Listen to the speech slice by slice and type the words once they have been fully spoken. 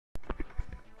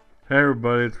Hey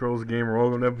everybody, it's RowlesTheGamer.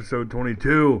 Welcome to episode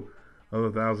 22 of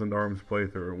the Thousand Arms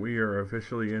playthrough. We are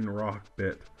officially in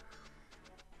Rockbit.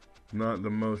 Not the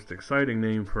most exciting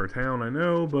name for a town, I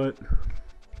know, but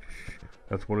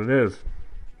that's what it is.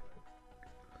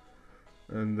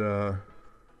 And, gonna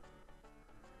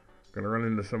run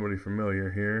into somebody familiar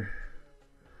here.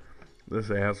 This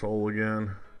asshole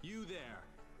again. You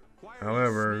there.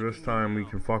 However, this time we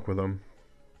can fuck with him.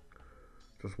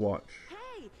 Just watch.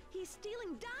 Hey, he's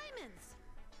stealing diamonds.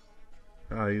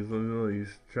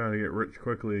 He's trying to get rich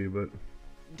quickly, but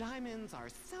Diamonds are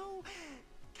so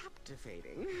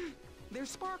captivating. Their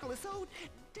sparkle is so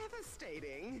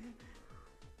devastating.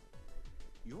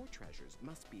 Your treasures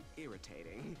must be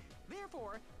irritating.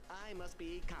 Therefore, I must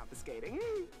be confiscating.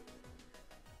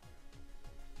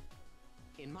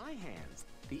 In my hands,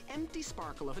 the empty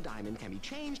sparkle of a diamond can be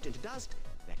changed into dust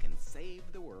that can save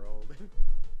the world.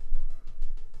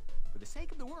 For the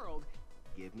sake of the world,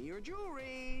 give me your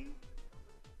jewelry.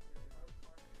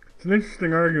 it's an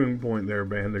interesting arguing point there,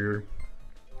 Bandiger.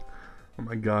 Oh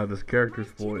my god, this character's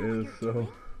voice is so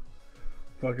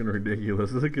fucking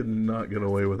ridiculous. They could not get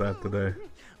away with that today.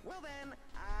 Well then,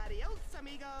 adios,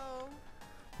 amigo.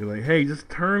 You're like, hey, just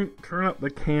turn up the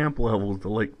camp levels to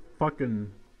like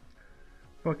fucking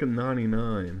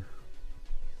 99.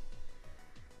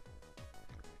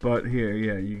 But here,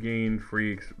 yeah, you gain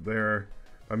free there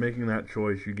by making that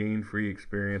choice. You gain free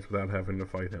experience without having to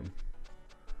fight him.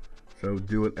 So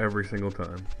do it every single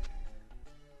time.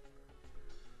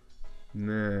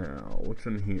 Now, what's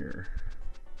in here?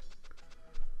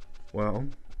 Well,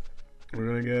 we're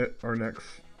gonna get our next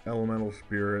elemental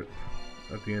spirit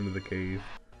at the end of the cave,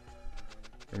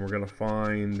 and we're gonna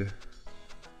find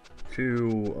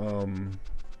two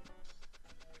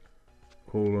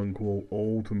quote-unquote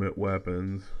ultimate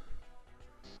weapons.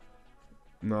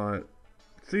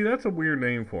 See, that's a weird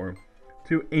name for them.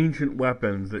 Two ancient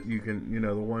weapons that you can,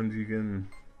 the ones you can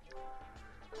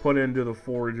put into the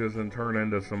forges and turn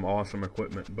into some awesome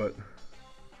equipment. But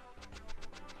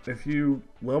if you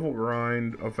level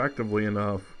grind effectively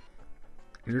enough,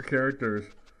 your character's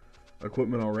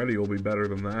equipment already will be better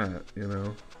than that,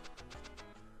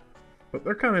 But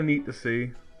they're kind of neat to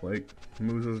see, like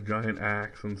Moose's giant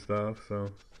axe and stuff, so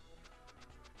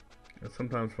it's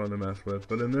sometimes fun to mess with.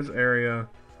 But in this area,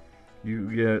 you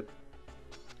get,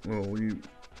 you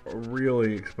are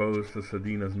really exposed to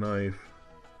Sedina's knife,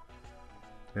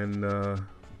 and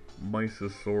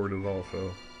Mice's sword is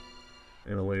also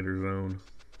in a later zone.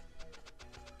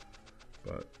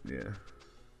 But yeah,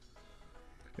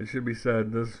 it should be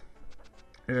said, this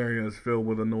area is filled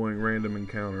with annoying random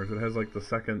encounters. It has like the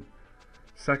second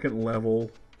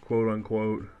level, quote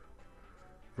unquote,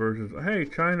 versions. Hey,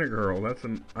 China Girl,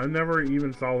 I never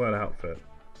even saw that outfit.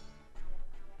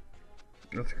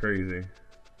 That's crazy.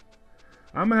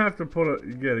 I'm gonna have to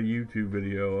get a YouTube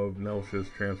video of Nelsha's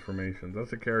transformations.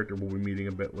 That's a character we'll be meeting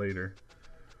a bit later.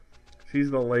 She's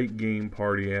the late game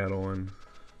party add-on.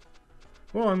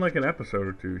 Well, in like an episode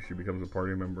or two, she becomes a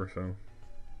party member, so.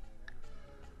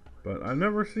 But I've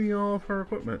never seen all of her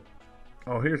equipment.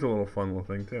 Oh, here's a little fun little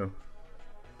thing, too.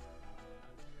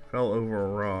 Fell over a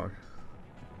rock.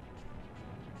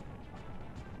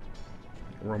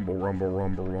 Rumble, rumble,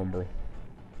 rumble, rumble.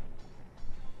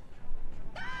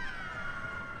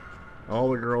 All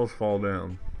the girls fall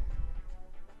down.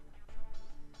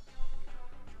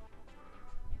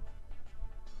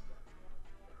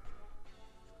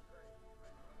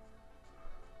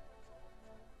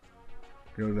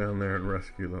 Go down there and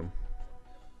rescue them.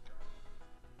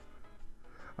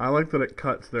 I like that it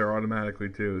cuts there automatically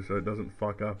too, so it doesn't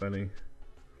fuck up any.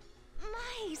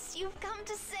 Mice, you've come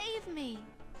to save me.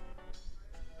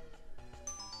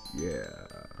 Yeah.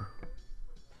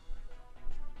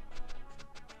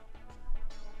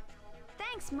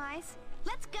 Thanks, Mice.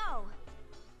 Let's go.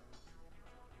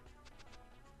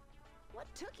 What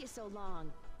took you so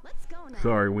long? Let's go now.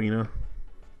 Sorry, Weena.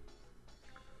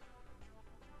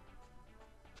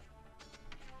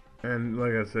 And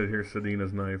like I said, here's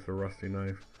Sedina's knife, the rusty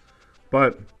knife.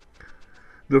 But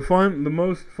the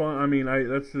most fun,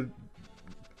 that's the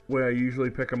way I usually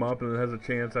pick them up, and it has a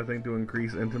chance, I think, to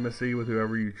increase intimacy with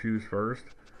whoever you choose first.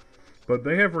 But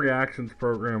they have reactions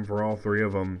programmed for all three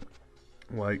of them.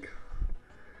 Like,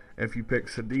 if you pick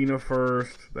Sedina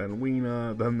first, then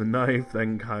Weena, then the knife,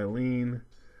 then Kylene,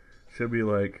 she'll be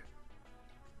like,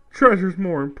 treasure's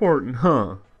more important,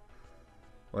 huh?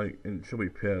 Like, and she'll be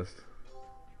pissed.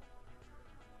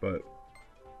 But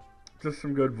just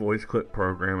some good voice clip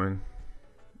programming.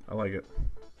 I like it.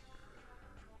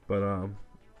 But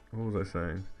what was I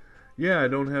saying? Yeah, I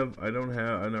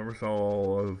never saw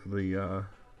all of the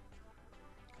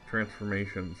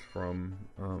transformations from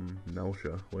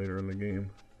Nelsha later in the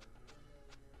game.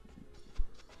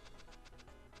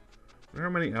 I wonder how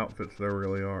many outfits there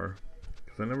really are,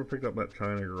 because I never picked up that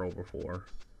China girl before.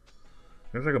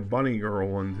 There's like a bunny girl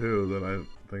one too that I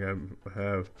think I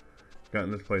have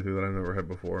gotten this playthrough that I've never had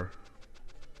before.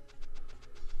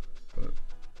 But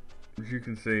as you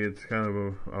can see, it's kind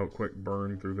of a quick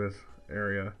burn through this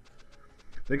area.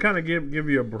 They kind of give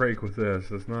you a break with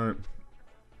this. It's not.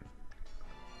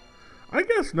 I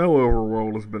guess no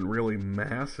overworld has been really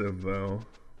massive though.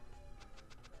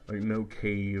 Like no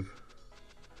cave.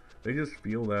 They just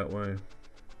feel that way.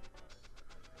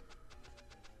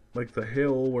 Like the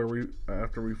hill where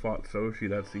after we fought Soshi,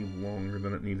 that seemed longer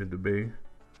than it needed to be.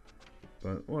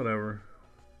 But whatever.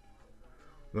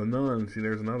 The nun, see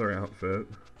there's another outfit.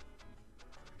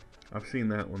 I've seen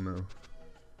that one though.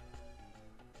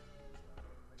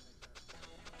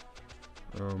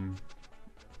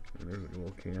 There's a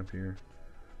little camp here.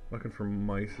 Looking for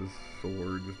Mice's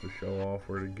sword just to show off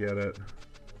where to get it.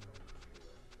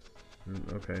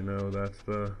 Okay, no, that's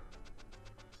the...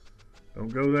 Don't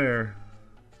go there.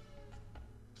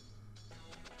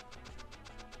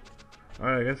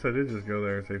 Alright, I guess I did just go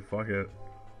there and say fuck it.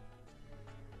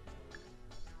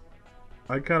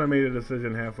 I kind of made a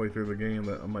decision halfway through the game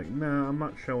that I'm like, nah, I'm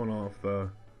not showing off the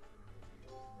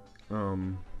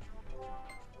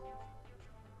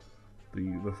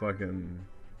fucking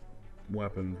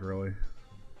weapons, really.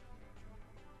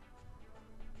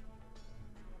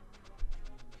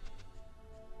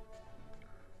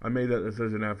 I made that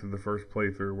decision after the first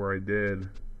playthrough where I did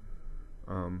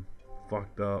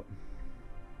fucked up.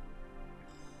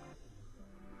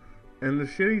 And the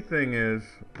shitty thing is,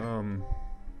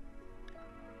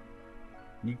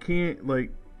 you can't,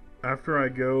 like, after I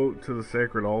go to the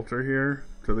sacred altar here,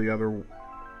 to the other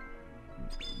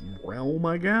realm,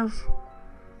 I guess,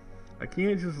 I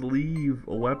can't just leave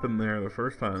a weapon there the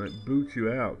first time. It boots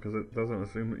you out because it doesn't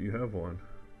assume that you have one.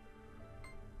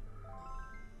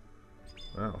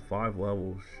 Wow, 5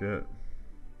 levels, shit.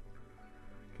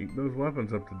 Keep those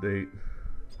weapons up to date.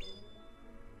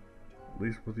 At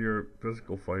least with your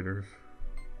physical fighters.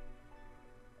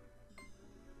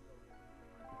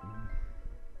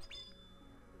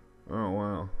 Oh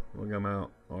wow, look, I'm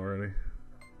out already.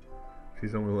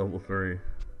 She's only level 3.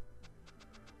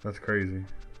 That's crazy.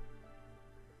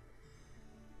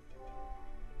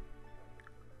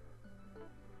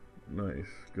 Nice,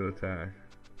 good attack.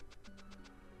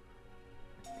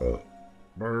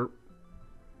 Burp.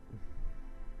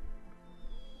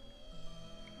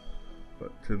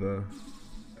 But to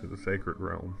the sacred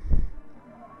realm.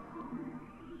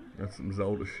 That's some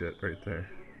Zelda shit right there.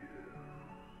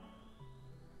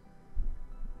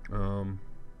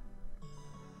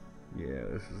 Yeah,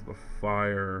 this is the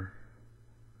fire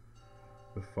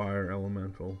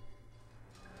elemental.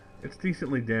 It's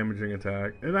decently damaging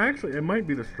attack. It might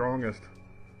be the strongest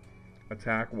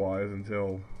attack wise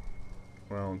until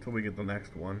we get the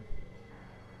next one.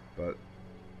 But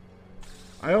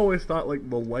I always thought like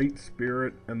the light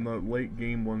spirit and the late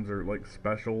game ones are like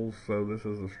specials, so this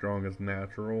is the strongest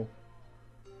natural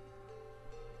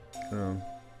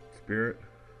spirit.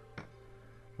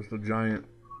 Just a giant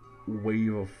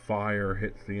wave of fire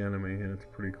hits the enemy, and it's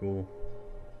pretty cool.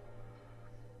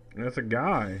 And it's a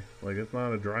guy, like it's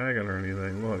not a dragon or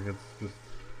anything. Look, it's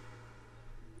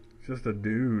just a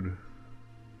dude.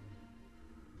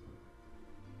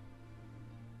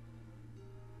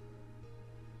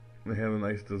 They have a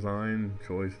nice design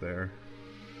choice there.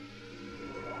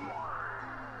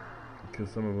 Because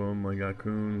some of them, like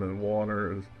Akun, the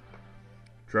water is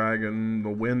dragon, the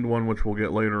wind one, which we'll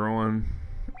get later on,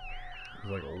 is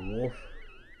like a wolf.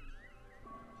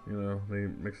 You know, they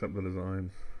mix up the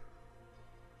designs.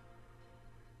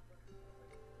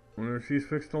 Wonder if she's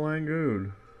fixed the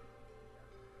Langoud.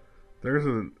 There's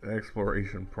an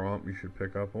exploration prompt you should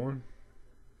pick up on.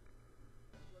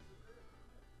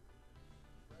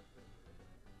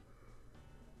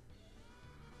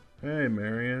 Hey,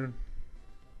 Marion.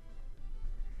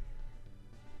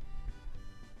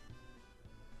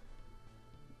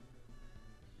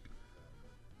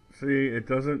 See, it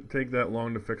doesn't take that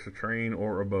long to fix a train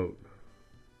or a boat.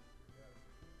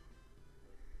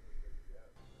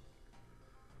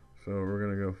 So we're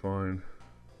gonna go find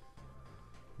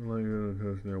Langoud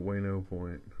coast near Wayno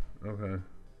Point. Okay.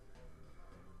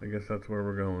 I guess that's where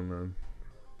we're going then.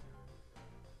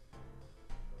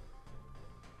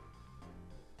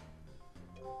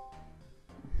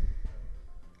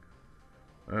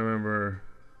 I remember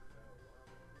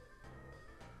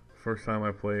first time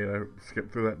I played, I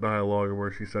skipped through that dialogue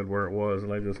where she said where it was,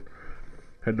 and I just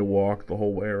had to walk the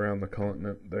whole way around the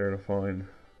continent there to find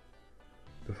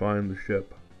to find the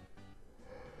ship.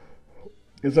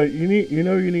 It's like you need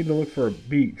to look for a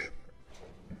beach,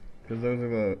 because those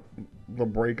are the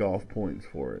break off points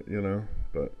for it, you know.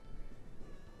 But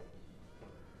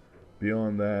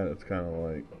beyond that, it's kind of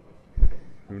like,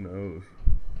 who knows.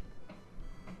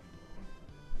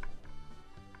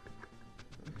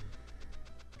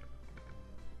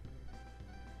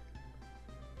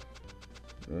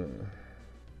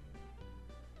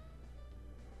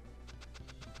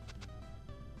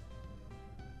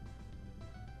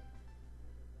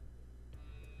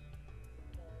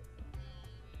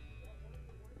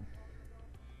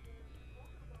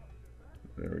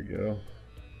 There we go.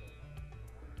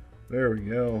 There we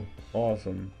go.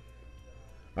 Awesome.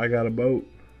 I got a boat.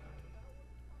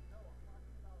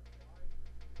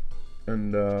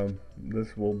 And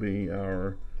this will be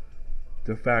our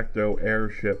de facto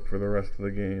airship for the rest of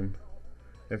the game,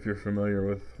 if you're familiar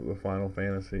with the Final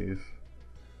Fantasies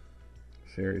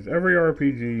series. Every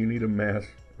RPG, you need a mass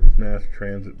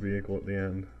transit vehicle at the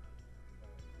end.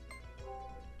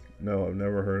 No, I've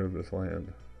never heard of this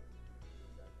land.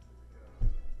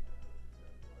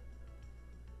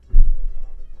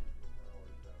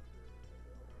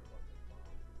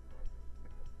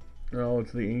 Oh,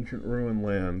 it's the ancient ruin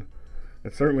land.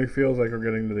 It certainly feels like we're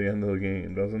getting to the end of the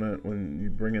game, doesn't it? When you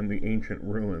bring in the ancient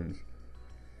ruins.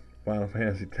 Final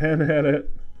Fantasy X had it.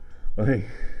 Like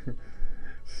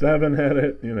 7 had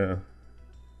it, you know.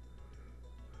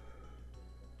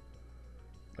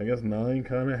 I guess 9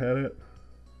 kind of had it.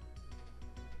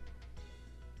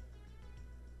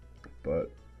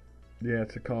 But yeah,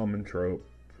 it's a common trope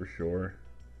for sure.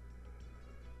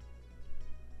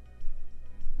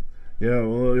 Yeah,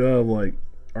 well, you'll have like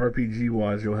RPG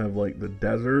wise, you'll have like the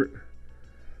desert.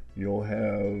 You'll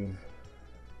have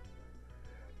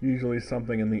usually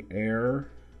something in the air.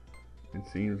 It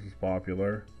seems is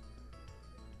popular,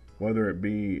 whether it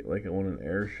be like on an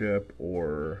airship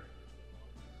or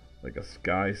like a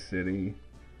sky city,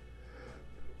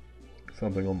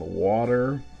 something on the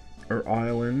water, or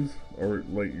islands, or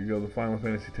like you go the Final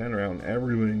Fantasy X route and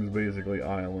everything's basically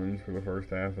islands for the first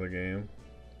half of the game,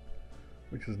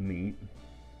 which is neat.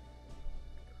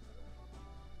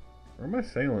 Where am I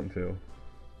sailing to?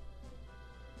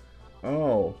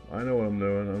 Oh, I know what I'm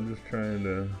doing. I'm just trying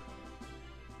to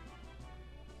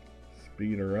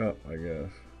speed her up, I guess.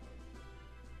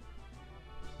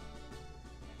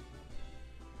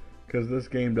 Because this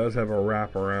game does have a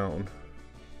wraparound,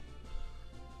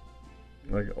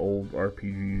 like old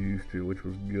RPGs used to, which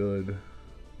was good.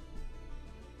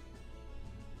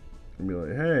 And be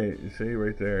like, hey, you see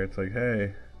right there, it's like,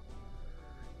 hey,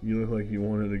 you look like you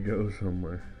wanted to go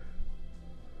somewhere.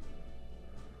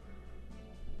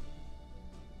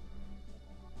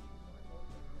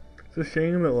 It's a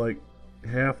shame that like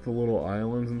half the little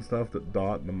islands and stuff that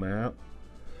dot the map,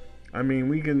 I mean,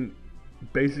 we can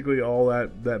basically all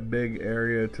that big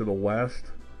area to the west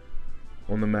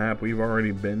on the map we've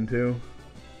already been to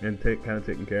and kind of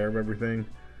taken care of everything.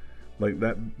 Like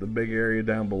that, the big area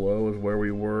down below is where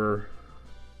we were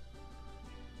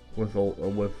with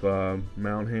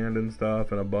Mount Hand and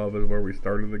stuff, and above is where we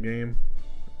started the game.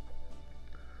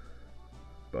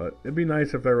 But it'd be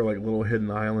nice if there were like little hidden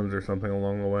islands or something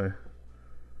along the way.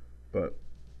 But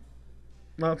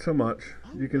not so much.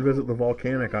 You can visit the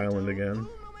volcanic island again.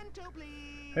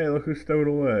 Hey, look who stowed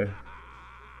away.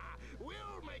 We'll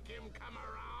make him come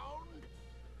around.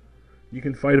 You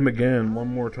can fight him again one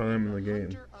more time in the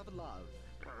game.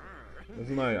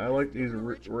 Isn't I like these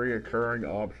reoccurring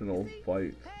optional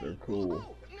fights. They're cool.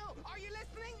 No, are you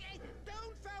listening?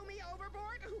 Don't throw me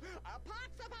overboard.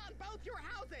 Pots upon both your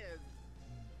houses.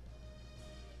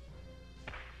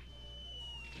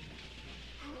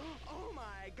 Oh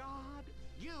my God!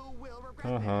 You will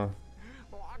regret this.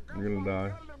 You're gonna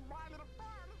die.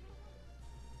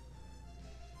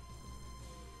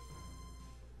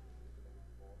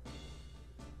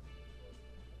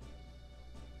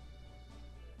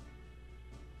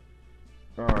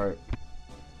 Alright.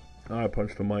 I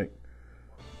punched the mic.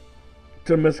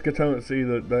 To Miskatone, see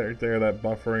that right there, that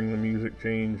buffering, the music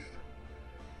changed.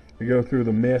 You go through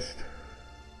the mist.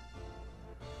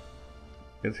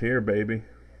 It's here, baby.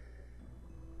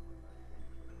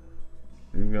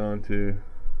 We've gone to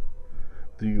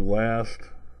the last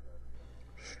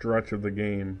stretch of the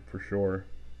game for sure.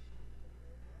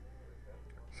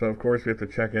 So of course we have to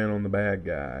check in on the bad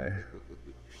guy.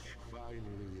 Finally,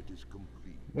 it is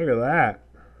complete. Look at that.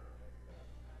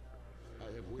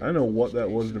 I know what that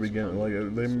was to begin with.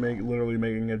 Like they literally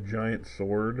making a giant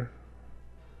sword.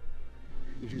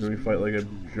 Then we fight like a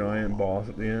giant boss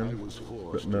at the end.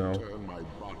 But no.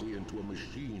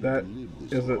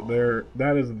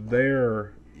 That is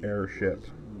their airship.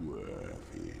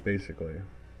 basically.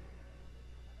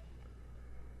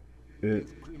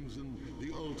 It's crimson,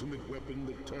 the ultimate weapon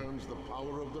that turns the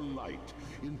power of the light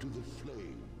into the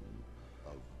flame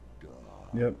of dark.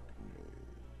 Yep.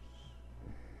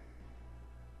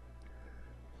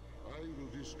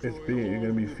 You're going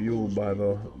to be fueled by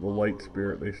the light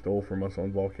spirit they stole from us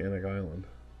on Volcanic Island.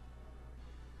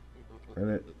 And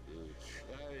it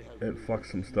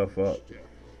fucks some stuff up.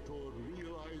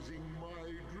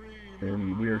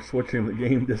 And we are switching the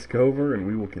game disc over, and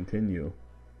we will continue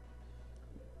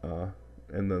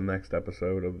in the next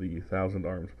episode of the Thousand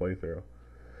Arms playthrough.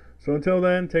 So until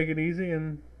then, take it easy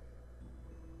and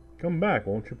come back,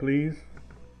 won't you please?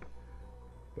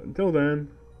 But until then,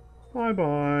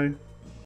 bye-bye.